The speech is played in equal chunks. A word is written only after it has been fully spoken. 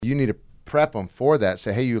you need to prep them for that.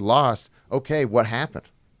 Say, hey, you lost. Okay, what happened?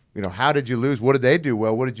 How did you lose? What did they do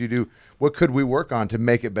well? What did you do? What could we work on to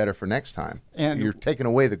make it better for next time? And you're taking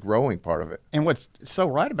away the growing part of it. And what's so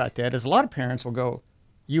right about that is a lot of parents will go,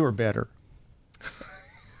 you were better.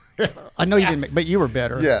 I know you didn't but you were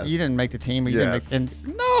better. Yes. You didn't make the team. You Yes. didn't make,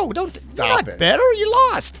 and no, don't. Stop you're not it. better. You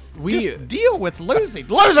lost. Just deal with losing.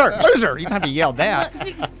 Loser. You don't have to yell that.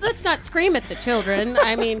 Let's not scream at the children.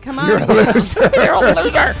 I mean, come on. You're a loser. You're a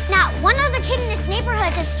loser. Not one other kid in this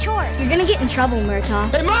neighborhood does chores. You're gonna get in trouble,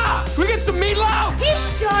 Murtaugh. Hey, Ma! Can we get some meatloaf? He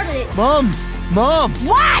started it. Mom.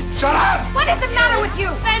 What? Shut up! What is the matter with you?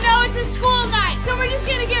 I know it's a school night, so we're just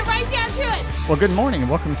going to get right down to it. Well, good morning and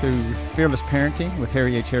welcome to Fearless Parenting with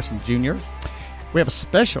Harry H. Harrison Jr. We have a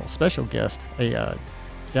special guest, a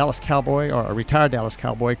Dallas Cowboy, or a retired Dallas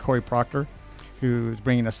Cowboy, Corey Proctor, who's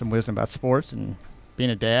bringing us some wisdom about sports and being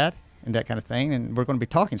a dad and that kind of thing. And we're going to be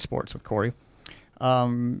talking sports with Corey. A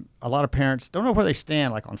lot of parents don't know where they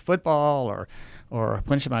stand, like on football or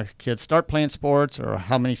when should my kids start playing sports, or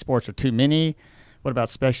how many sports are too many. What about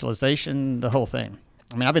specialization? The whole thing.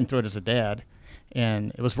 I mean, I've been through it as a dad,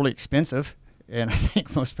 and it was really expensive. And I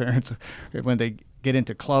think most parents, when they get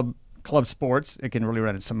into club sports, it can really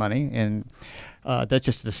run into some money. And that's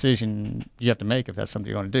just a decision you have to make if that's something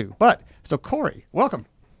you want to do. But, so Corey, welcome.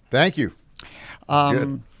 Thank you.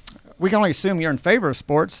 Good. We can only assume you're in favor of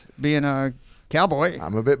sports, being a Cowboy.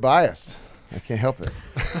 I'm a bit biased. I can't help it.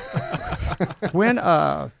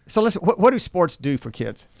 So listen, what do sports do for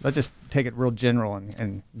kids? Let's just take it real general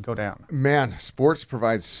and go down. Man, sports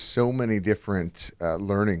provides so many different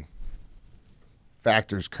learning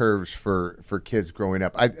factors, curves for kids growing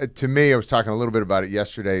up. To me, I was talking a little bit about it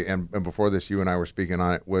yesterday, and before this, you and I were speaking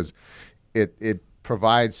on it, was it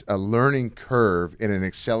provides a learning curve in an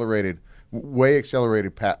way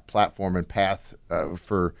accelerated platform and path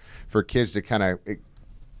for kids to kind of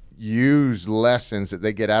use lessons that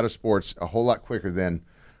they get out of sports a whole lot quicker than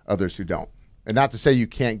others who don't. And not to say you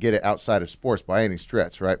can't get it outside of sports by any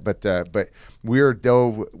stretch, right? But we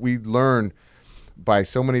learn by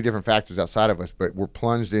so many different factors outside of us, but we're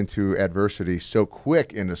plunged into adversity so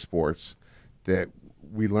quick into sports that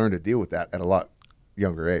we learn to deal with that at a lot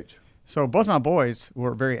younger age. So both my boys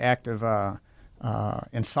were very active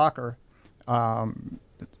in soccer,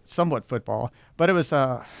 somewhat football, but it was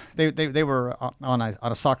they were on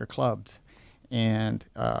a soccer club, and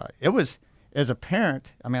it was, as a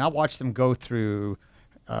parent, I mean, I watched them go through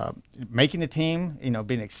making the team,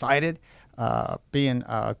 being excited, being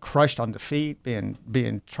crushed on defeat,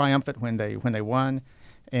 being triumphant when they won,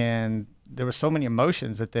 and there were so many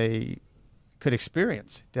emotions that they could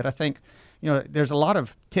experience that I think, there's a lot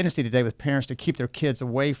of tendency today with parents to keep their kids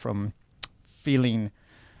away from feeling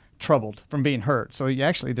troubled, from being hurt. So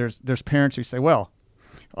there's parents who say, well,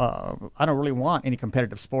 I don't really want any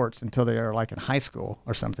competitive sports until they are like in high school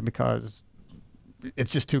or something, because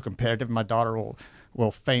it's just too competitive. My daughter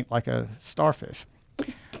will faint like a starfish.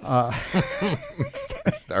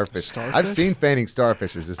 Starfish. I've seen fainting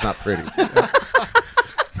starfishes. It's not pretty.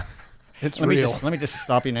 It's real. Let me just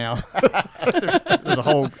stop you now. there's a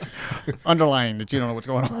whole underlying that you don't know what's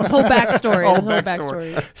going on. The whole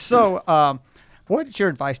backstory. So, what's your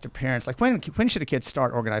advice to parents? Like, when should a kid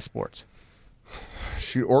start organized sports?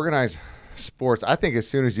 Should organize sports, I think, as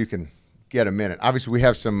soon as you can get them in it. Obviously, we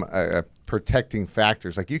have some protecting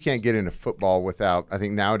factors. Like, you can't get into football without, I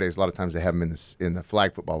think nowadays, a lot of times they have them in the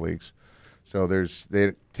flag football leagues. So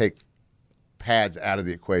they take pads out of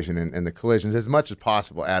the equation and the collisions as much as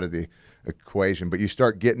possible out of the equation. But you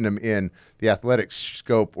start getting them in the athletic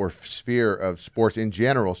scope or sphere of sports in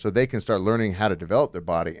general, so they can start learning how to develop their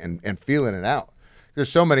body and feeling it out.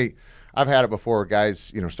 There's so many, I've had it before,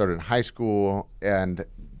 guys, started in high school and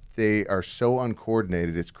they are so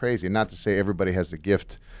uncoordinated, it's crazy. Not to say everybody has the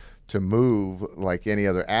gift to move like any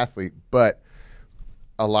other athlete, but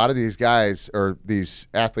a lot of these guys or these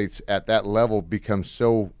athletes at that level become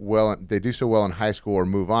so well, they do so well in high school or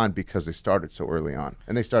move on because they started so early on.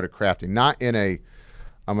 And they started crafting, not in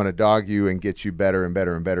I'm going to dog you and get you better and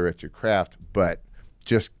better and better at your craft, but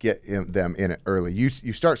just get them in it early. You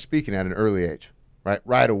start speaking at an early age, right?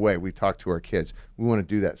 Right away, we talk to our kids. We want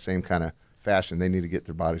to do that same kind of fashion. They need to get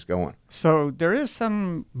their bodies going. So there is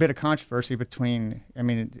some bit of controversy between,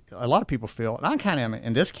 a lot of people feel, and I kind of am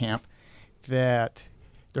in this camp, that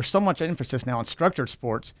there's so much emphasis now on structured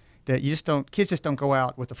sports that kids just don't go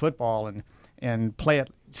out with the football and play at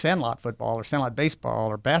sandlot football or sandlot baseball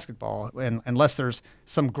or basketball, and unless there's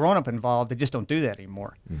some grown-up involved, they just don't do that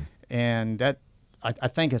anymore. And that, I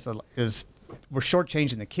think, is we're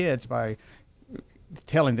shortchanging the kids by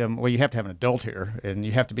telling them, well, you have to have an adult here, and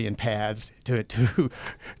you have to be in pads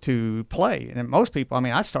to play. And most people, I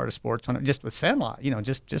mean, I started sports just with Sandlot,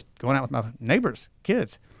 just going out with my neighbors'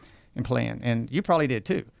 kids and playing, and you probably did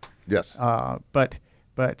too. Yes. But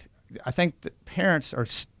I think that parents are.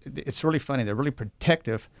 It's really funny. They're really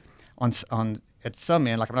protective on at some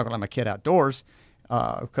end. Like, I'm not going to let my kid outdoors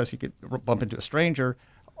because he could bump into a stranger.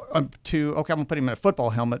 I'm gonna put him in a football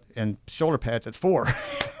helmet and shoulder pads at 4,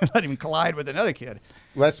 and let him collide with another kid.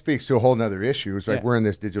 Well, that speaks to a whole nother issue. It's like Yeah. we're in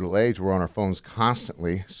this digital age. We're on our phones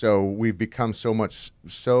constantly, so we've become so much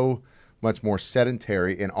more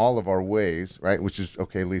sedentary in all of our ways, right? Which is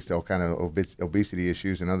okay. At least all kind of obesity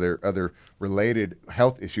issues and other related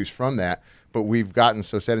health issues from that. But we've gotten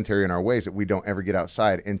so sedentary in our ways that we don't ever get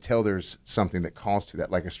outside until there's something that calls to that,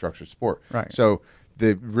 like a structured sport. Right. So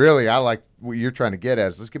I like what you're trying to get at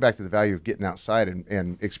is let's get back to the value of getting outside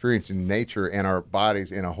and experiencing nature and our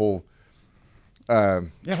bodies in a whole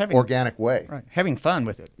organic way. Right, having fun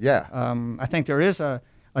with it. Yeah. I think there is a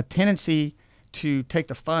tendency to take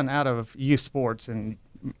the fun out of youth sports, and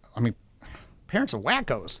I mean, parents are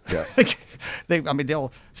wackos. Yes.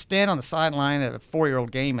 They'll stand on the sideline at a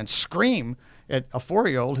 4-year-old game and scream at a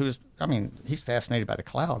 4-year-old he's fascinated by the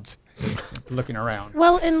clouds, looking around.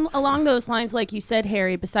 Well, and along those lines, like you said,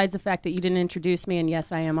 Harry, besides the fact that you didn't introduce me, and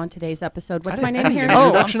yes, I am on today's episode. What's my name here?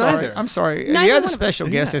 I'm sorry. Neither The one other of- special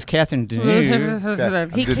guest is Catherine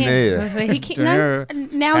Deneuve. He can't. He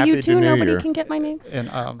can't. Now Happy you two, to New nobody Year. can get my name. And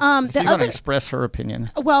the she's going other- to express her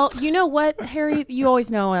opinion. Well, you know what, Harry? You always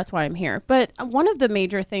know that's why I'm here. But one of the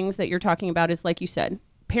major things that you're talking about is, like you said,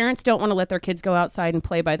 parents don't want to let their kids go outside and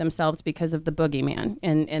play by themselves because of the boogeyman,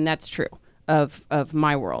 and that's true of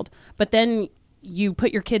my world. But then you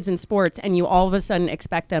put your kids in sports and you all of a sudden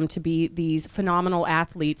expect them to be these phenomenal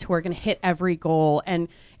athletes who are going to hit every goal, and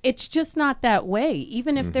it's just not that way.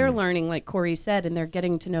 Even if they're learning, like Corey said, and they're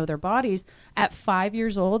getting to know their bodies at 5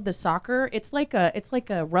 years old, the soccer, it's like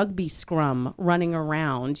a rugby scrum running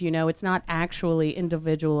around. It's not actually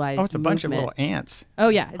individualized. Oh, it's a bunch of movement. little ants. Oh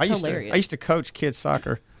yeah, it's I used hilarious. to coach kids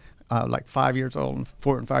soccer, like 5 years old and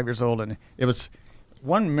 4 and 5 years old, and it was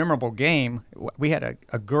one memorable game. We had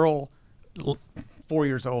a girl, 4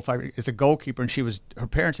 years old, 5 years, is a goalkeeper, and her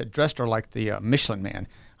parents had dressed her like the Michelin Man.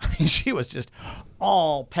 I mean, she was just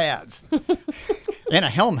all pads and a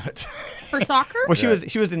helmet. For soccer? Well, she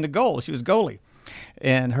was in the goal. She was goalie,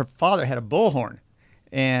 and her father had a bullhorn,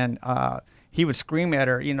 and he would scream at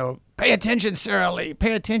her, "Pay attention, Sarah Lee,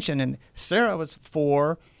 pay attention." And Sarah was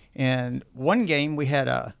 4, and one game we had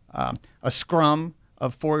a scrum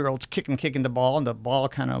of 4-year-olds kicking the ball, and the ball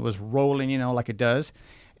kind of was rolling, like it does.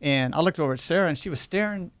 And I looked over at Sarah, and she was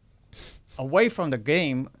staring away from the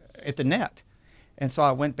game at the net. And so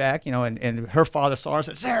I went back, and her father saw her and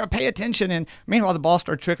said, "Sarah, pay attention." And meanwhile, the ball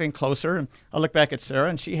started trickling closer, and I looked back at Sarah,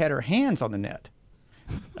 and she had her hands on the net.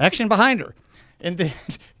 Action behind her. And then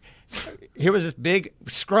here was this big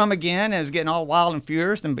scrum again, and it was getting all wild and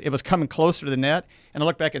furious, and it was coming closer to the net. And I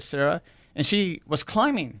looked back at Sarah, and she was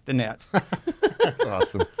climbing the net. That's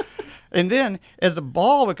awesome. And then as the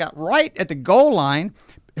ball got right at the goal line,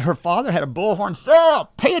 her father had a bullhorn. "Sarah,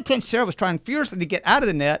 pay attention." Sarah was trying furiously to get out of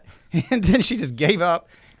the net, and then she just gave up.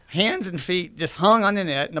 Hands and feet just hung on the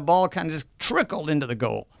net, and the ball kind of just trickled into the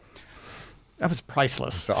goal. That was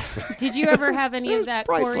priceless. That's awesome. Did you ever have any of that,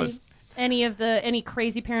 Corey? Priceless. Any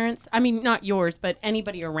crazy parents? I mean, not yours, but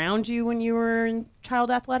anybody around you when you were in child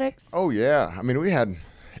athletics? Oh yeah. I mean,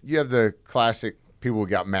 you have the classic people who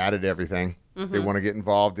got mad at everything. They want to get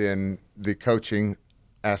involved in the coaching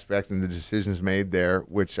aspects and the decisions made there,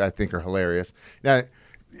 which I think are hilarious. Now,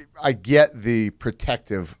 I get the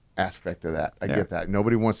protective aspect of that. I get that.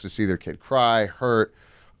 Nobody wants to see their kid cry, hurt,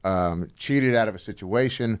 cheated out of a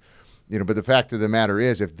situation. But the fact of the matter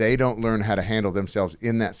is, if they don't learn how to handle themselves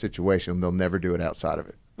in that situation, they'll never do it outside of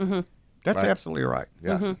it. That's Right. absolutely right.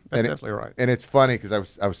 Yes. That's absolutely right. And it's funny because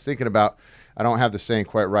I was thinking about, I don't have the saying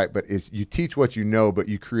quite right, but it's you teach what you know, but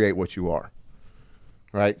you create what you are.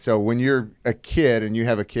 Right? So when you're a kid and you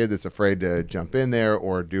have a kid that's afraid to jump in there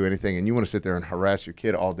or do anything, and you want to sit there and harass your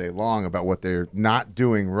kid all day long about what they're not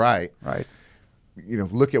doing right, Right.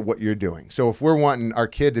 Look at what you're doing. So if we're wanting our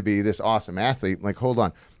kid to be this awesome athlete, like, hold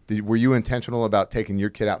on. Were you intentional about taking your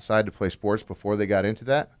kid outside to play sports before they got into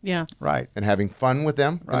that? Yeah. Right. And having fun with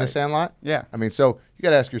them in the Right. sandlot? Yeah. I mean, so you got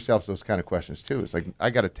to ask yourself those kind of questions too. It's like, I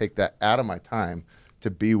got to take that out of my time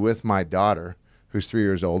to be with my daughter, who's 3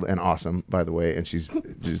 years old and awesome, by the way, and she's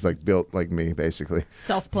like built like me, basically.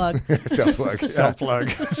 Self-plug. Self-plug.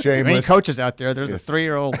 Self-plug. Any Shameless. coaches out there, there's Yes. a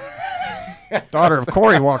 3-year-old daughter of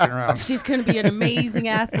Corey walking around. She's going to be an amazing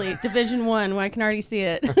athlete. Division I. I can already see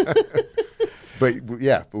it. But we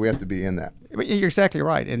have to be in that. But you're exactly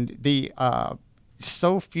right. And the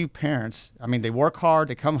so few parents, I mean, they work hard,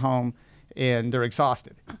 they come home, and they're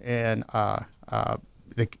exhausted. And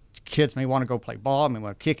the kids may want to go play ball, may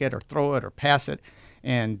want to kick it or throw it or pass it.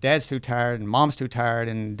 And dad's too tired and mom's too tired.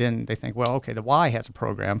 And then they think, well, okay, the Y has a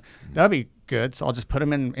program. That'll be good. So I'll just put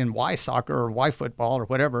them in Y soccer or Y football or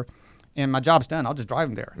whatever. And my job's done. I'll just drive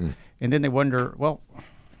them there. And then they wonder, well,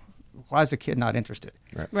 why is the kid not interested?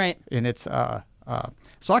 Right. And it's so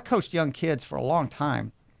I coached young kids for a long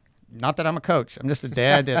time. Not that I'm a coach. I'm just a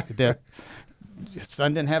dad that his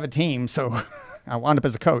son didn't have a team, so I wound up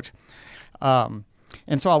as a coach.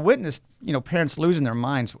 And so I witnessed, parents losing their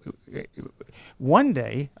minds. One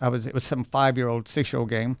day, it was some 5-year-old, 6-year-old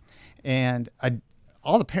game, and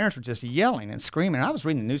all the parents were just yelling and screaming. I was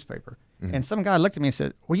reading the newspaper, and some guy looked at me and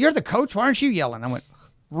said, "Well, you're the coach. Why aren't you yelling?" I went,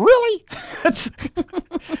 "Really? That's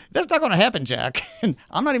not going to happen, Jack. And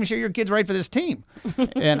I'm not even sure your kid's right for this team."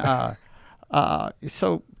 And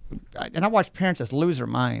and I watched parents just lose their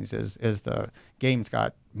minds as the games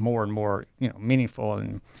got more and more meaningful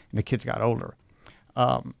and the kids got older.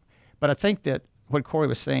 But I think that what Corey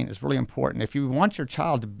was saying is really important. If you want your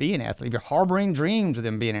child to be an athlete, if you're harboring dreams of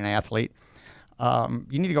them being an athlete,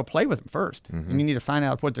 you need to go play with them first. And you need to find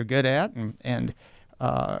out what they're good at. And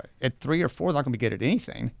at 3 or 4, they're not going to be good at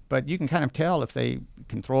anything. But you can kind of tell if they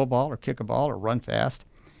can throw a ball or kick a ball or run fast.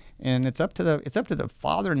 And it's up to the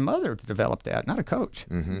father and mother to develop that, not a coach.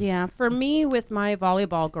 Yeah, for me with my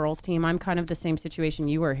volleyball girls team, I'm kind of the same situation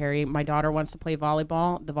you were, Harry. My daughter wants to play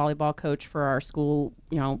volleyball. The volleyball coach for our school,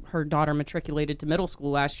 her daughter matriculated to middle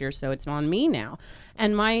school last year, so it's on me now.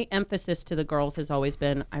 And my emphasis to the girls has always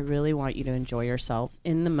been, I really want you to enjoy yourselves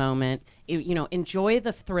in the moment. Enjoy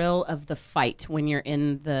the thrill of the fight when you're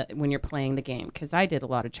playing the game. Because I did a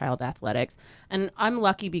lot of child athletics, and I'm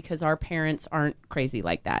lucky because our parents aren't crazy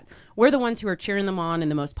like that. We're the ones who are cheering them on in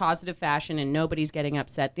the most positive fashion, and nobody's getting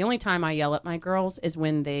upset. The only time I yell at my girls is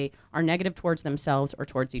when they are negative towards themselves or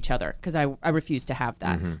towards each other, because I refuse to have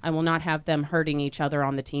that. I will not have them hurting each other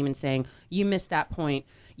on the team and saying, "You missed that point.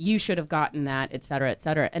 You should have gotten that," et cetera, et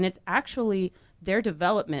cetera. And it's actually their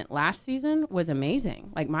development last season was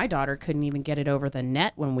amazing. Like my daughter couldn't even get it over the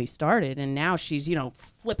net when we started, and now she's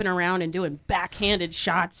flipping around and doing backhanded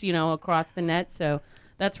shots across the net. So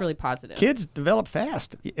that's really positive. Kids develop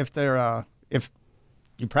fast if they're if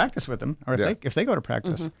you practice with them or if they go to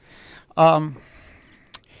practice.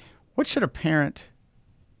 What should a parent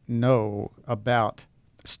know about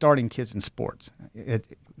starting kids in sports?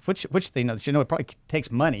 Which they know? They should know it probably takes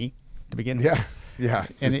money to begin with. Yeah.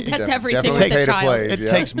 And that's everything with the child. It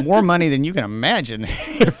takes more money than you can imagine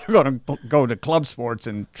if they're going to go to club sports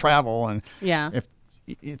and travel. And if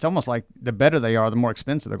it's almost like the better they are, the more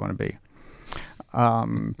expensive they're going to be.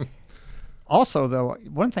 Also, though,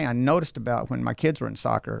 one thing I noticed about when my kids were in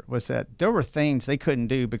soccer was that there were things they couldn't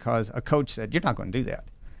do because a coach said, "You're not going to do that.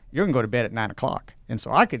 You're going to go to bed at 9 o'clock." And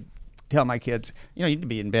so I could tell my kids, you need to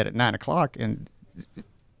be in bed at 9 o'clock, and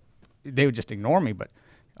they would just ignore me. But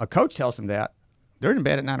a coach tells them that, they're in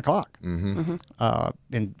bed at 9 o'clock. And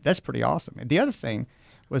that's pretty awesome. And the other thing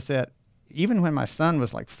was that even when my son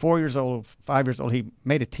was like 4 years old, 5 years old, he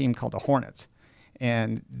made a team called the Hornets.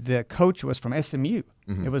 And the coach was from SMU.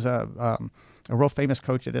 It was a real famous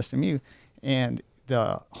coach at SMU. And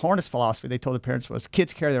the Hornets philosophy, they told the parents, was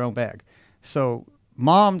kids carry their own bag. So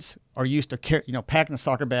moms are used to packing a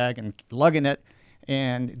soccer bag and lugging it.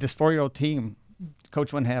 And this 4-year-old team,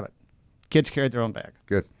 coach wouldn't have it. Kids carried their own bag.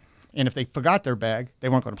 Good. And if they forgot their bag, they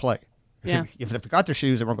weren't going to play. Yeah. If they forgot their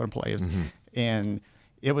shoes, they weren't going to play. And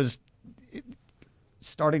it was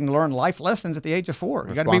starting to learn life lessons at the age of 4.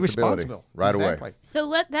 You got to be responsible. Right away. So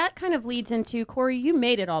that kind of leads into, Corey, you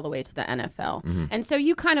made it all the way to the NFL. And so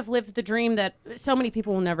you kind of lived the dream that so many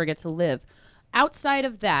people will never get to live. Outside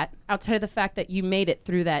of that, outside of the fact that you made it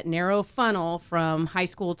through that narrow funnel from high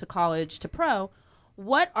school to college to pro,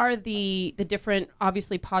 what are the different,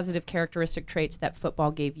 obviously positive characteristic traits that football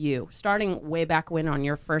gave you, starting way back when on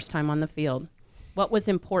your first time on the field? What was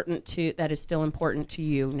important that is still important to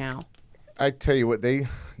you now? I tell you what,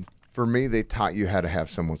 for me, they taught you how to have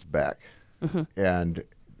someone's back. And,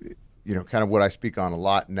 kind of what I speak on a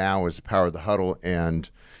lot now is the power of the huddle and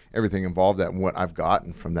everything involved that and what I've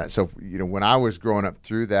gotten from that. So, when I was growing up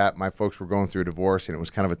through that, my folks were going through a divorce, and it was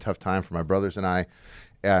kind of a tough time for my brothers and I.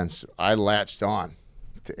 And so I latched on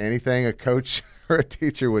to anything a coach or a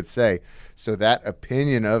teacher would say. So that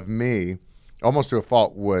opinion of me, almost to a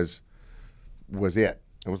fault, was it.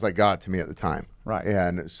 It was like God to me at the time. Right.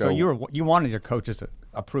 And so you wanted your coach's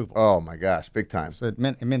approval. Oh my gosh, big time. So it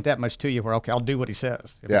meant that much to you. Where I'll do what he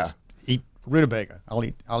says. If Yeah. it's eat rutabaga, I'll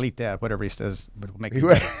eat that, whatever he says, but it'll make me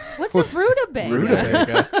better. What's a rutabaga?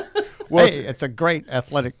 Rutabaga. Well, Hey, it's a great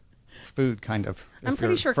athletic food, kind of. I'm if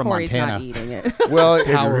pretty you're sure from Corey's Montana. not eating it. well,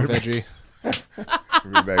 Power veggie.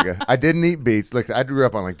 Rebecca, I didn't eat beets. Look, I grew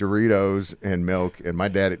up on like Doritos and milk, and my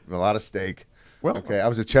dad ate a lot of steak. Well- okay, I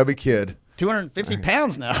was a chubby kid. 250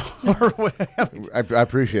 pounds now, or whatever. I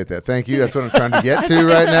appreciate that. Thank you. That's what I'm trying to get to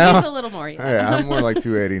right now. Just a little more. Yeah. Yeah, I'm more like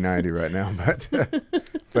 280, 90 right now, but Said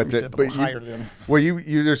a little higher than. well,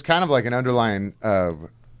 you there's kind of like an underlying I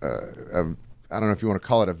don't know if you want to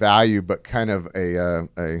call it a value, but kind of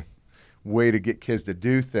a way to get kids to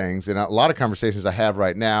do things. And a lot of conversations I have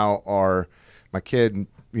right now are my kid.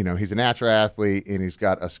 He's a natural athlete and he's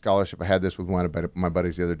got a scholarship. I had this with one of my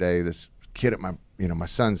buddies the other day. This kid at my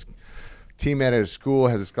son's teammate at his school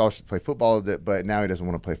has a scholarship to play football, but now he doesn't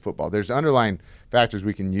want to play football. There's underlying factors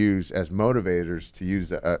we can use as motivators to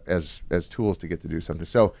use as tools to get to do something.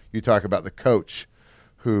 So you talk about the coach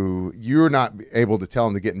who you're not able to tell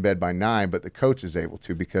him to get in bed by 9, but the coach is able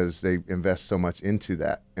to because they invest so much into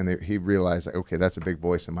that. And he realized, like, okay, that's a big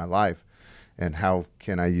voice in my life. And how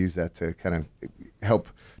can I use that to kind of help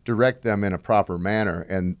direct them in a proper manner?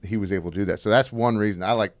 And he was able to do that. So that's one reason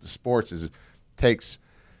I like the sports is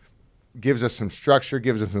gives us some structure,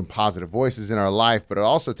 gives us some positive voices in our life, but it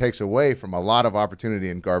also takes away from a lot of opportunity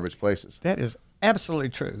in garbage places. That is absolutely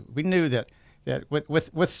true. We knew that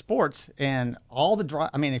with sports and all the drive.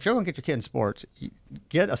 I mean, if you're going to get your kid in sports,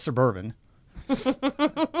 get a Suburban.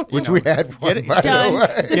 Which we had one, by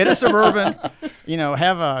the way. Get a Suburban.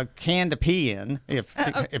 Have a can to pee in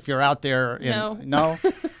if you're out there. No.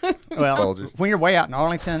 Well, Folgers. when you're way out in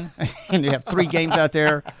Arlington and you have 3 games out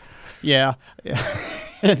there, yeah.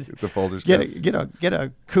 The Folgers. Get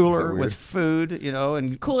a cooler weird? with food,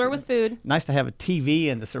 and Cooler with food. nice to have a TV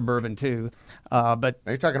in the Suburban too. But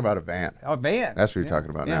Now you're talking about a van. a van. That's what you're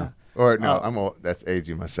talking about yeah. now. Or no, that's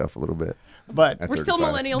aging myself a little bit. But At We're still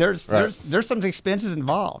 35. millennials. there's some expenses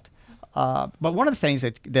involved. But one of the things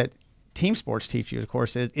that team sports teach you, of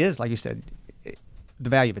course, is like you said, the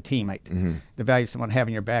value of a teammate, the value of someone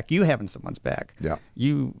having your back, you having someone's back. Yeah.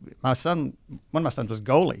 One of my sons was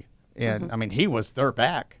goalie, and I mean he was their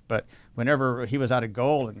back, but whenever he was out of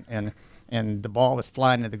goal and the ball was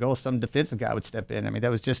flying into the goal, some defensive guy would step in. I mean it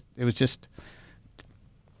was just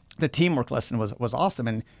the teamwork lesson was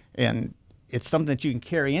awesome, and it's something that you can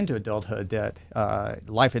carry into adulthood. That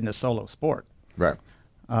life isn't a solo sport. Right.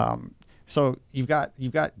 So you've got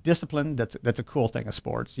discipline. That's a cool thing of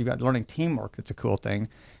sports. You've got learning teamwork. That's a cool thing,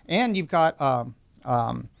 and you've got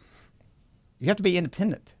you have to be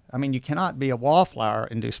independent. I mean, you cannot be a wallflower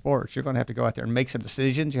and do sports. You're going to have to go out there and make some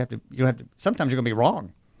decisions. You have to. Sometimes you're going to be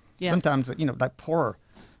wrong. Yeah. Sometimes that poor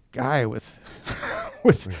guy with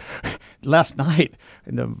last night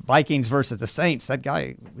in the Vikings versus the Saints. That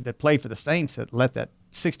guy that played for the Saints that let that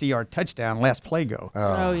 60-yard touchdown last play go.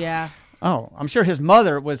 Oh yeah. Oh, I'm sure his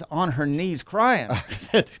mother was on her knees crying.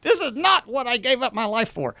 This is not what I gave up my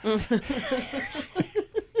life for.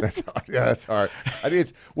 That's hard. Yeah, that's hard. I mean,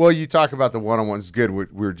 you talk about the one-on-ones. Good. We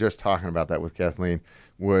were just talking about that with Kathleen.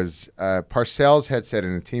 Was Parcells had said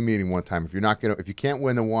in a team meeting one time, if you can't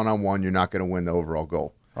win the one-on-one, you're not going to win the overall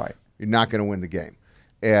goal. Right. You're not going to win the game.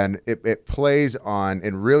 And it plays on,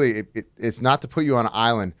 and really, it's not to put you on an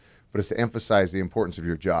island, but it's to emphasize the importance of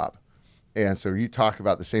your job. And so you talk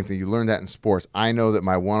about the same thing. You learn that in sports. I know that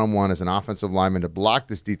my one-on-one as an offensive lineman to block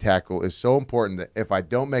this D tackle is so important that if I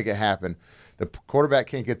don't make it happen, the quarterback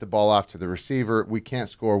can't get the ball off to the receiver. We can't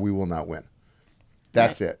score. We will not win.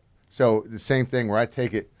 That's it. So the same thing where I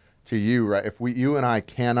take it to you, right? If you and I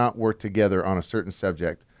cannot work together on a certain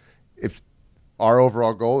subject, if our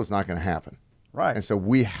overall goal is not going to happen. Right. And so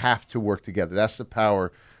we have to work together. That's the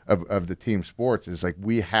power of the team sports is like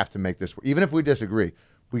we have to make this work. Even if we disagree,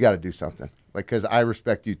 we got to do something. Like, because I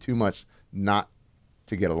respect you too much not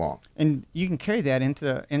to get along. And you can carry that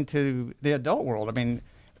into the adult world. I mean,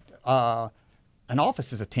 an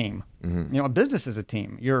office is a team. A business is a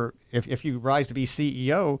team. If you rise to be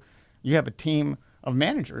CEO, you have a team of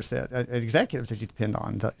managers executives that you depend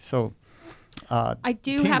on. So I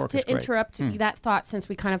do have to interrupt that thought since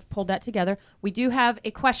we kind of pulled that together. We do have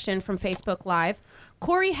a question from Facebook Live.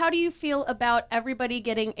 Corey, how do you feel about everybody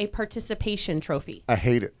getting a participation trophy? I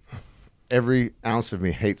hate it. Every ounce of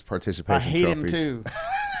me hates participation I hate trophies. him too.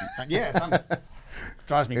 Yes,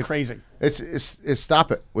 drives me crazy. It's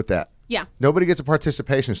stop it with that. Yeah. Nobody gets a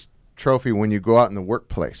participation trophy when you go out in the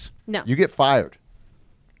workplace. No. You get fired.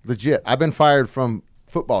 Legit. I've been fired from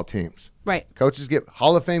football teams. Right. Coaches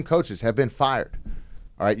Hall of Fame coaches have been fired.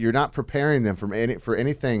 All right. You're not preparing them for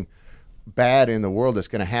anything bad in the world that's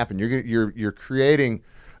going to happen. You're creating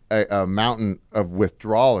a mountain of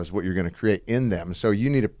withdrawal is what you're going to create in them. So you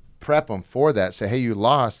need to prep them for that. Say, hey, you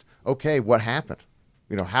lost. Okay, what happened?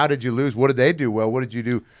 how did you lose? What did they do well? What did you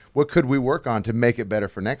do? What could we work on to make it better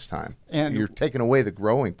for next time? And you're taking away the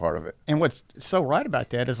growing part of it. And what's so right about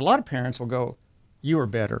that is a lot of parents will go, "You were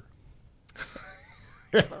better."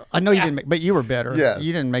 I know you didn't make, but you were better. Yes.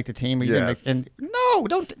 You didn't make the team. Or you Yes. didn't make, and no,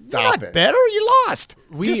 don't. You're Stop not it. better. You lost.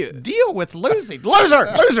 Just deal with losing.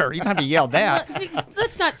 Loser. You don't have to yell that.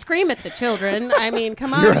 Let's not scream at the children. I mean,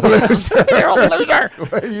 come on. You're a loser.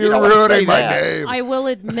 You're don't wanna ruining say my that. name. I will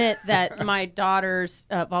admit that my daughter's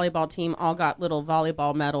volleyball team all got little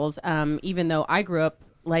volleyball medals, even though I grew up,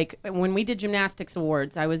 like, when we did gymnastics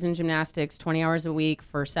awards, I was in gymnastics 20 hours a week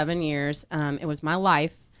for 7 years. It was my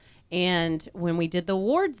life. And when we did the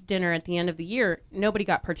awards dinner at the end of the year, nobody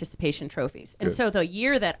got participation trophies. And so the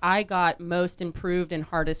year that I got most improved and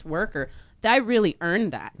hardest worker, I really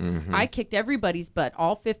earned that. I kicked everybody's butt,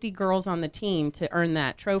 all 50 girls on the team, to earn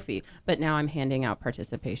that trophy. But now I'm handing out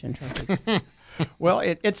participation trophies. Well,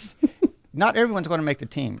 it's not everyone's going to make the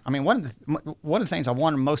team. I mean, one of the things I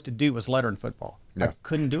wanted most to do was lettering football. Yeah. I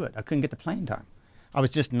couldn't do it. I couldn't get the playing time. I was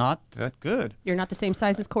just not that good. You're not the same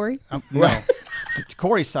size as Corey? No.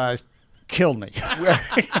 Corey's size killed me.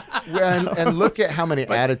 And look at how many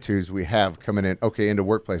attitudes we have coming in, into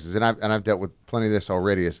workplaces. And I've dealt with plenty of this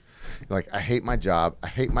already. Is like, I hate my job. I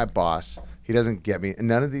hate my boss. He doesn't get me. And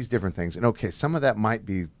none of these different things. And some of that might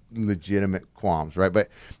be legitimate qualms, right? But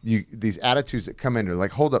these attitudes that come in, are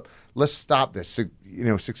like, hold up, let's stop this.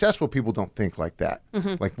 Successful people don't think like that.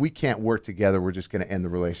 Like, we can't work together. We're just going to end the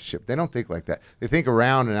relationship. They don't think like that. They think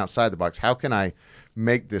around and outside the box. How can I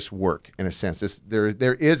make this work? In a sense, there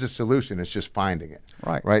is a solution. It's just finding it.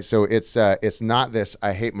 Right. So it's not this,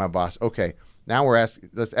 I hate my boss. Okay. Now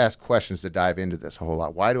let's ask questions to dive into this a whole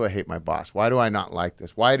lot. Why do I hate my boss? Why do I not like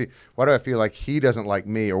this? Why do I feel like he doesn't like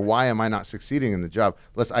me? Or why am I not succeeding in the job?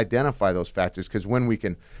 Let's identify those factors, because when we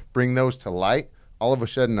can bring those to light, all of a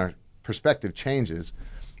sudden our perspective changes.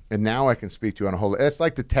 And now I can speak to you on a whole. It's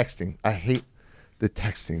like the texting. I hate the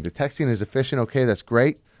texting. The texting is efficient. Okay, that's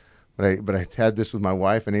great. But I had this with my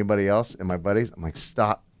wife and anybody else and my buddies. I'm like,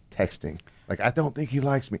 stop texting. Like, I don't think he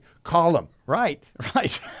likes me. Call him. Right.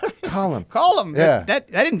 Call him. Call him. Yeah.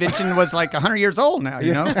 That invention was like 100 years old now,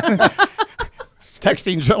 you know?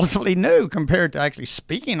 Texting's relatively new compared to actually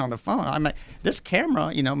speaking on the phone. I mean, this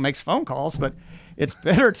camera, makes phone calls, but it's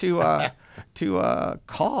better to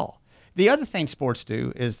call. The other thing sports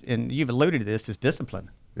do is, and you've alluded to this, is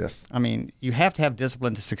discipline. Yes. I mean, you have to have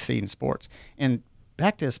discipline to succeed in sports. And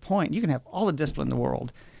back to this point, you can have all the discipline in the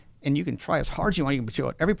world, and you can try as hard as you want. You can show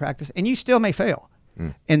it every practice, and you still may fail.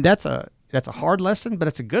 And that's a hard lesson, but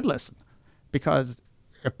it's a good lesson, because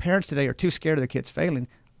parents today are too scared of their kids failing.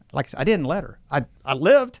 Like I said, I didn't let her. I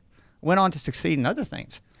lived, went on to succeed in other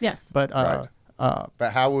things. Yes. But Right.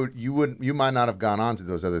 But how you might not have gone on to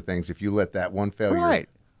those other things if you let that one failure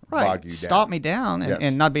bog you down. Stop me down Yes.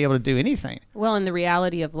 and not be able to do anything. Well, and the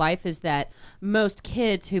reality of life is that most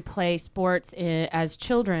kids who play sports as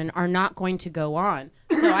children are not going to go on.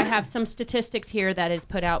 So I have some statistics here that is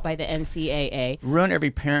put out by the NCAA. Ruin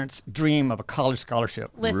every parent's dream of a college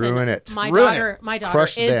scholarship. Listen, Ruin it. My Ruin daughter, it. my daughter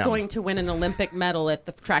Crush is them. going to win an Olympic medal at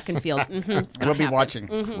the track and field. It's gonna We'll be happen.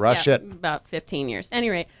 watching. Rush Yeah, it. about 15 years.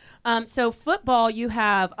 Anyway, so football, you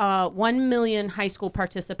have 1 million high school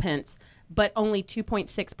participants, but only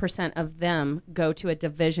 2.6% of them go to a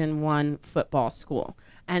Division I football school.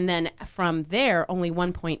 And then from there, only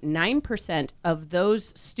 1.9% of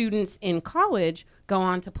those students in college go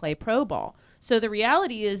on to play pro ball. So the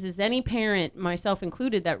reality is any parent, myself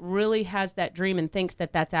included, that really has that dream and thinks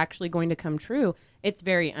that that's actually going to come true, it's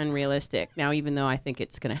very unrealistic. Now, even though I think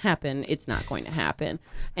it's going to happen, it's not going to happen.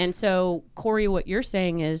 And so, Corey, what you're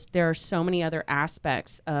saying is there are so many other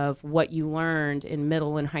aspects of what you learned in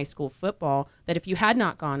middle and high school football that if you had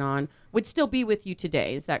not gone on, would still be with you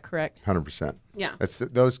today. Is that correct? 100%. Yeah. It's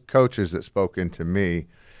those coaches that spoke into me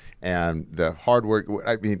and the hard work.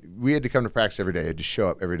 I mean, we had to come to practice every day. I had to show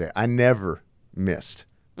up every day. I never missed.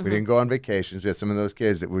 We didn't go on vacations. We had some of those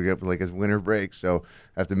kids that would get like as winter break, so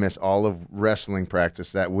I have to miss all of wrestling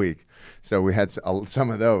practice that week. So we had some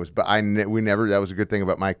of those, but we never. That was a good thing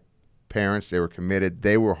about my parents. They were committed.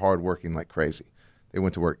 They were hardworking like crazy. They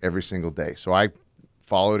went to work every single day. So I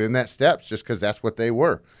followed in that steps just because that's what they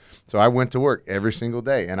were. So I went to work every single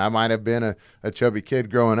day, and I might have been a chubby kid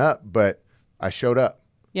growing up, but I showed up.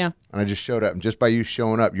 Yeah. And I just showed up. And just by you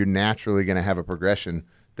showing up, you're naturally going to have a progression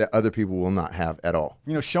that other people will not have at all.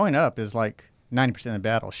 Showing up is like 90% of the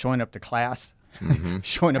battle. Showing up to class,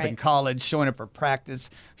 showing up in Right. college, showing up for practice,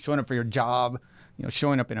 showing up for your job,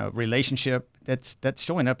 showing up in a relationship. That's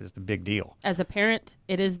showing up is the big deal. As a parent,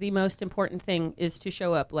 it is the most important thing is to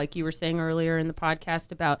show up. Like you were saying earlier in the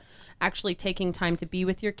podcast about actually taking time to be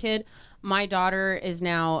with your kid. My daughter is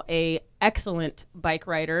now a excellent bike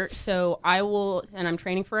rider. So I'm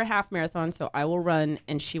training for a half marathon, so I will run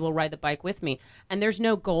and she will ride the bike with me. And there's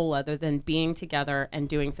no goal other than being together and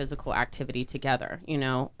doing physical activity together. You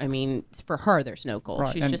know, I mean, for her, there's no goal.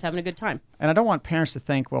 Right. She's just having a good time. And I don't want parents to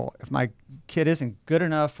think, well, if my kid isn't good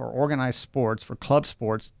enough for organized sports, for club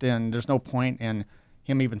sports, then there's no point in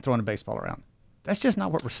him even throwing a baseball around. That's just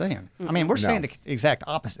not what we're saying. I mean, we're saying the exact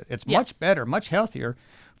opposite. It's much better, much healthier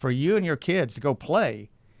for you and your kids to go play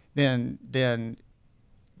than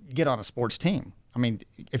get on a sports team. I mean,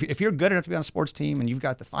 if you're good enough to be on a sports team and you've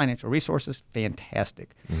got the financial resources,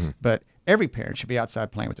 fantastic. But every parent should be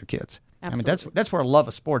outside playing with their kids. Absolutely. I mean, that's where a love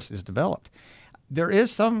of sports is developed. There is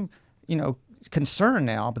some, concern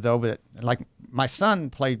now, though, that like my son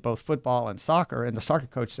played both football and soccer, and the soccer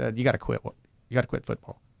coach said, "You got to quit. You got to quit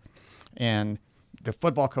football." And the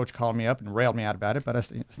football coach called me up and railed me out about it, but I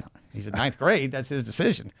said, he's in ninth grade. That's his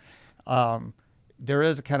decision. There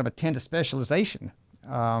is a kind of a tend to specialization.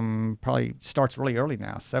 Probably starts really early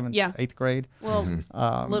now, 7th, 8th grade. Well,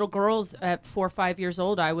 little girls at 4 or 5 years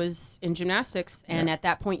old, I was in gymnastics, and at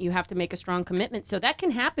that point you have to make a strong commitment. So that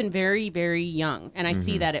can happen very, very young. And I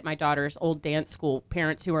see that at my daughter's old dance school,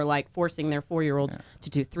 parents who are like forcing their 4-year-olds to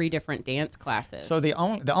do 3 different dance classes. So the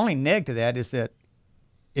only neg to that is that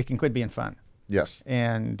it can quit being fun. Yes.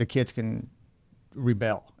 And the kids can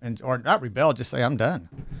rebel, or not rebel, just say, I'm done.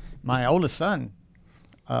 My oldest son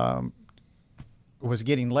was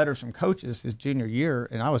getting letters from coaches his junior year,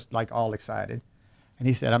 and I was like all excited. And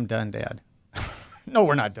he said, I'm done, Dad. No,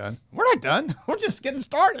 we're not done. We're not done. We're just getting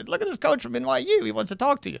started. Look at this coach from NYU. He wants to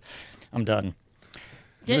talk to you. I'm done.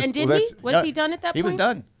 Was he done at that point? He was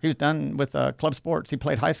done. He was done with club sports. He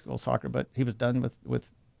played high school soccer, but he was done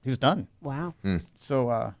he was done. Wow.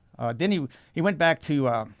 So then he went back to,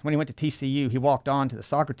 when he went to TCU, he walked on to the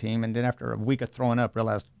soccer team, and then after a week of throwing up,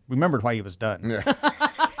 remembered why he was done. Yeah.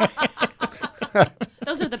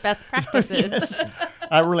 Those are the best practices. Yes.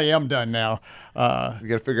 I really am done now. You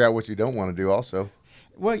got to figure out what you don't want to do also.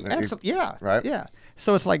 Well, absolutely, yeah. Right? Yeah.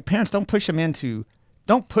 So it's like parents don't push them into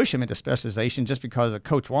specialization just because a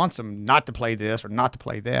coach wants them not to play this or not to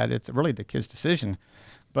play that. It's really the kid's decision.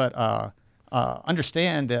 But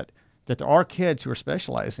understand that there are kids who are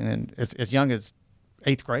specializing in as young as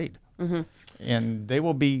 8th grade. And they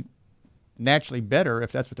will be naturally better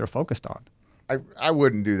if that's what they're focused on. I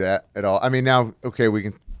wouldn't do that at all. I mean, now, okay, we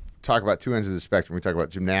can talk about two ends of the spectrum. We talk about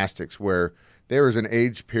gymnastics where there is an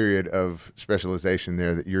age period of specialization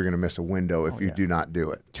there that you're going to miss a window if you do not do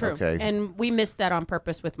it. True. Okay? And we missed that on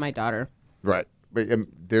purpose with my daughter. Right. But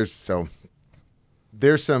there's some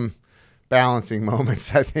balancing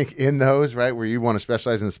moments, I think, in those, right, where you want to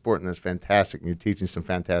specialize in the sport and that's fantastic and you're teaching some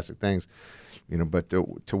fantastic things, but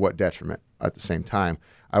to what detriment at the same time.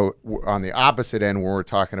 On the opposite end, where we're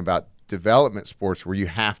talking about development sports where you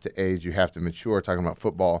have to age, you have to mature, talking about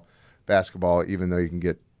football, basketball, even though you can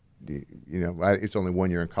get, it's only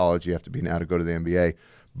 1 year in college, you have to be now to go to the NBA.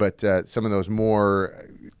 But some of those more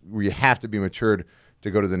where you have to be matured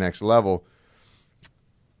to go to the next level,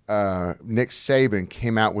 Nick Saban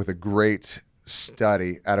came out with a great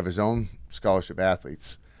study out of his own scholarship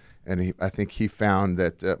athletes. And I think he found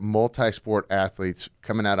that multi-sport athletes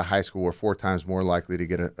coming out of high school were 4 times more likely to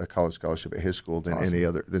get a college scholarship at his school than any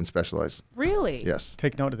other than specialized. Really? Yes.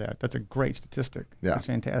 Take note of that. That's a great statistic. Yeah. That's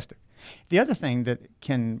fantastic. The other thing that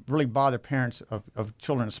can really bother parents of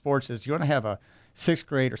children in sports is you want to have a 6th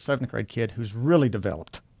grade or 7th grade kid who's really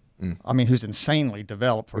developed. I mean, who's insanely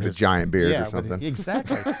developed with a giant beard or something.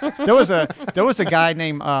 Exactly. there was a guy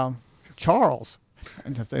named Charles,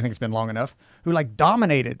 I think it's been long enough, who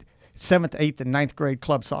dominated 7th, 8th, and 9th grade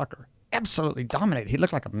club soccer. Absolutely dominated. He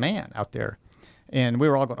looked like a man out there. And we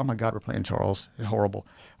were all going, oh, my God, we're playing Charles. Horrible.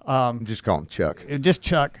 Just call him Chuck. Just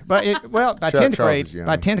Chuck. But by Chuck,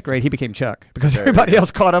 10th grade, he became Chuck because everybody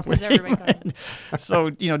else caught up with him.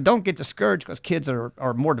 So, don't get discouraged because kids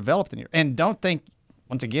are more developed than you. And don't think,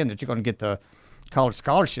 once again, that you're going to get the college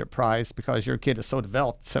scholarship prize because your kid is so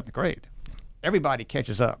developed 7th grade. Everybody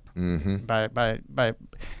catches up.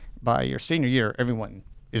 By your senior year, everyone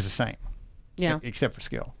is the same. Yeah. Except for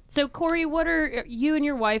skill. So, Corey, what are you and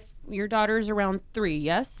your wife, your daughter's around 3,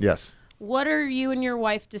 yes? Yes. What are you and your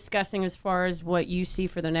wife discussing as far as what you see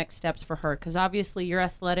for the next steps for her? Because obviously you're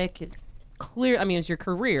athletic. It's clear. I mean, it's your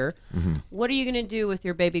career. What are you going to do with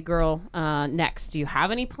your baby girl next? Do you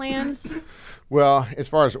have any plans? Well, as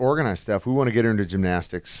far as organized stuff, we want to get her into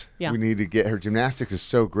gymnastics. Yeah. We need to get her. Gymnastics is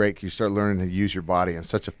so great because you start learning to use your body in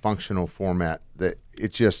such a functional format that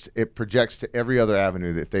it projects to every other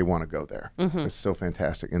avenue that they want to go there. It's so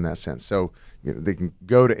fantastic in that sense. So they can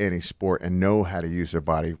go to any sport and know how to use their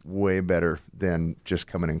body way better than just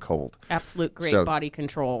coming in cold. Absolute great So- body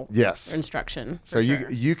control Yes. instruction. So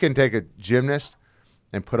you can take a gymnast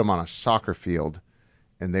and put them on a soccer field,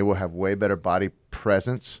 and they will have way better body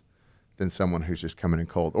presence than someone who's just coming in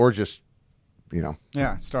cold or just,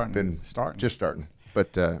 Yeah, starting. just starting.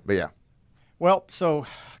 But yeah. Well, so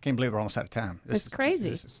I can't believe we're almost out of time. It's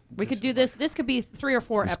crazy. We could do this. This could be 3 or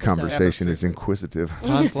 4 This episodes. conversation is inquisitive.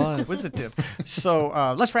 Time flies. Inquisitive. So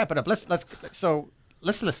let's wrap it up. Let's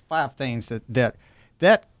list 5 things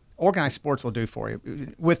that organized sports will do for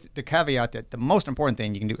you, with the caveat that the most important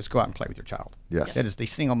thing you can do is go out and play with your child. Yes. That is the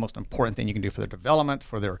single most important thing you can do for their development,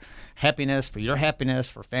 for their happiness, for your happiness,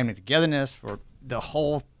 for family togetherness, for the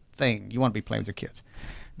whole thing. You want to be playing with your kids.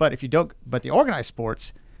 But if you don't, but the organized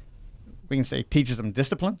sports, we can say teaches them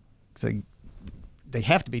discipline. They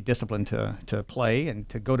have to be disciplined to play and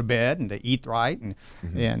to go to bed and to eat right and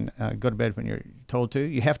go to bed when you're told to.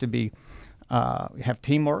 You have to be have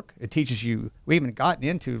teamwork. It teaches you. We even gotten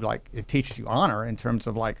into it teaches you honor in terms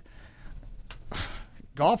of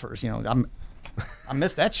golfers. I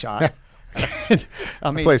missed that shot.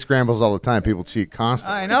 I mean, Play scrambles all the time. People cheat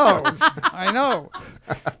constantly. I know.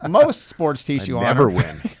 Most sports teach you honor. Never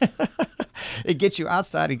win. It gets you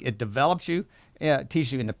outside. It develops you. It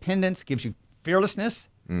teaches you independence. Gives you fearlessness.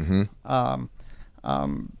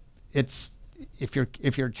 It's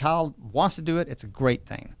if your child wants to do it, it's a great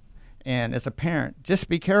thing. And as a parent, just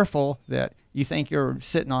be careful that you think you're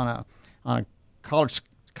sitting on a college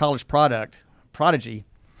prodigy,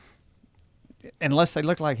 unless they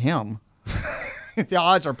look like him. The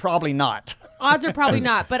odds are probably not. Odds are probably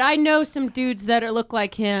not, but I know some dudes that look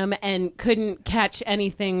like him and couldn't catch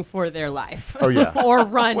anything for their life. Oh, yeah. Or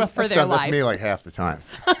run for their life. That's me like half the time.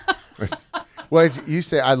 Well, as you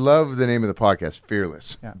say, I love the name of the podcast,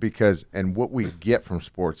 Fearless, because what we get from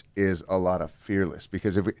sports is a lot of fearless.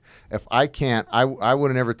 Because if I can't, I would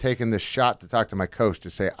have never taken this shot to talk to my coach to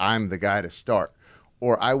say I'm the guy to start,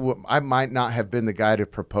 or I might not have been the guy to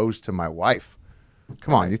propose to my wife.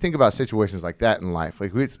 Come on, you think about situations like that in life.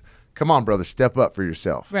 Come on, brother, step up for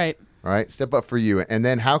yourself. Right. All right, step up for you, and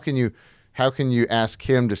then how can you ask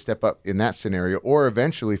him to step up in that scenario, or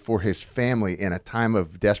eventually for his family in a time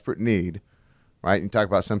of desperate need? Right, you talk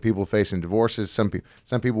about some people facing divorces, some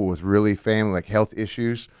people with really family health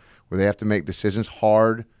issues, where they have to make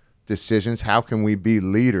hard decisions. How can we be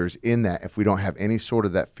leaders in that if we don't have any sort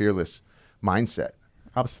of that fearless mindset?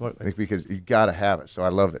 Absolutely. I think because you got to have it. So I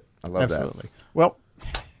love it. I love Absolutely. Well,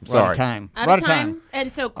 we're sorry. out of time. Out We're of time.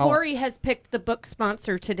 And so Corey has picked the book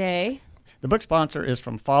sponsor today. The book sponsor is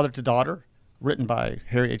From Father to Daughter, written by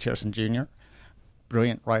Harry H. Harrison Jr.,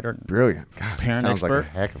 brilliant writer. Brilliant. God, Parent sounds expert. like a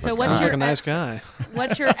heck of So a what's Sounds your like a nice guy.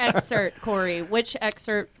 What's your excerpt, Corey? Which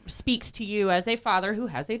excerpt speaks to you as a father who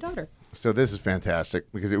has a daughter? So this is fantastic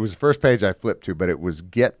because it was the first page I flipped to, but it was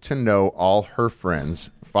get to know all her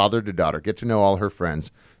friends, father to daughter, get to know all her friends.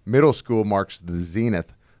 Middle school marks the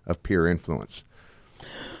zenith of peer influence.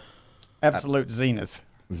 Absolute zenith.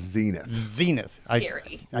 Zenith.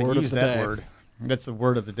 Scary. I Word of use the that day. word. That's the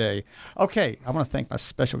word of the day. Okay, I want to thank my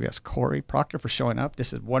special guest, Corey Proctor, for showing up.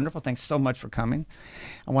 This is wonderful. Thanks so much for coming.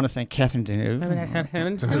 I want to thank Catherine Deneuve. I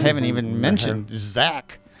haven't even mentioned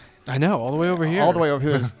Zach, I know, all the way over here. all the way over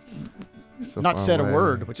here, has So not far said a away.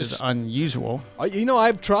 word, which is Just- unusual.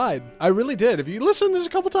 I've tried. I really did. If you listen, there's a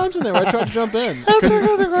couple times in there where I tried to jump in.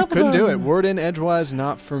 Couldn't do it. Word in edgewise,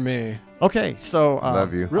 not for me. Okay, so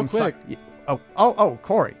Love you. Real quick.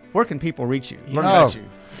 Corey, where can people reach you? Learn Oh. about you.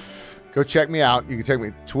 Go check me out. You can check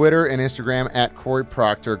me Twitter and Instagram at Corey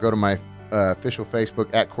Proctor. Go to my official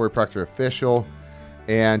Facebook at Corey Proctor Official.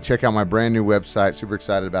 And check out my brand new website. Super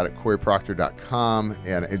excited about it, CoreyProctor.com.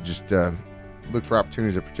 And it just look for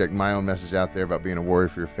opportunities to project my own message out there about being a warrior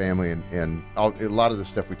for your family. And a lot of the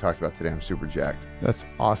stuff we talked about today, I'm super jacked. That's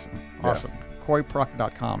awesome. Awesome.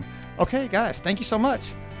 CoreyProctor.com. Okay, guys, thank you so much.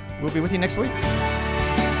 We'll be with you next week.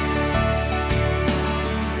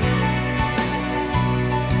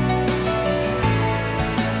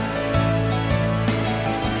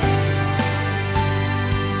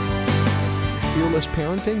 Fearless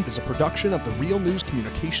Parenting is a production of the Real News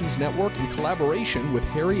Communications Network in collaboration with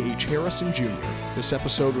Harry H. Harrison Jr. This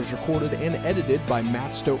episode was recorded and edited by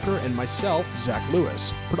Matt Stoker and myself, Zach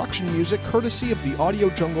Lewis. Production music courtesy of the Audio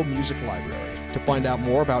Jungle Music Library. To find out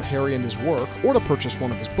more about Harry and his work, or to purchase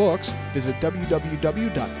one of his books, visit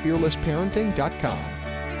www.fearlessparenting.com.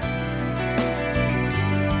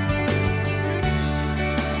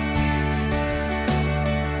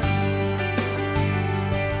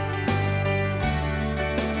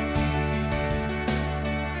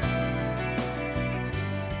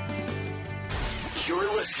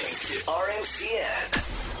 to RNCN,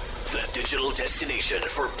 the digital destination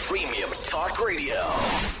for premium talk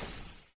radio.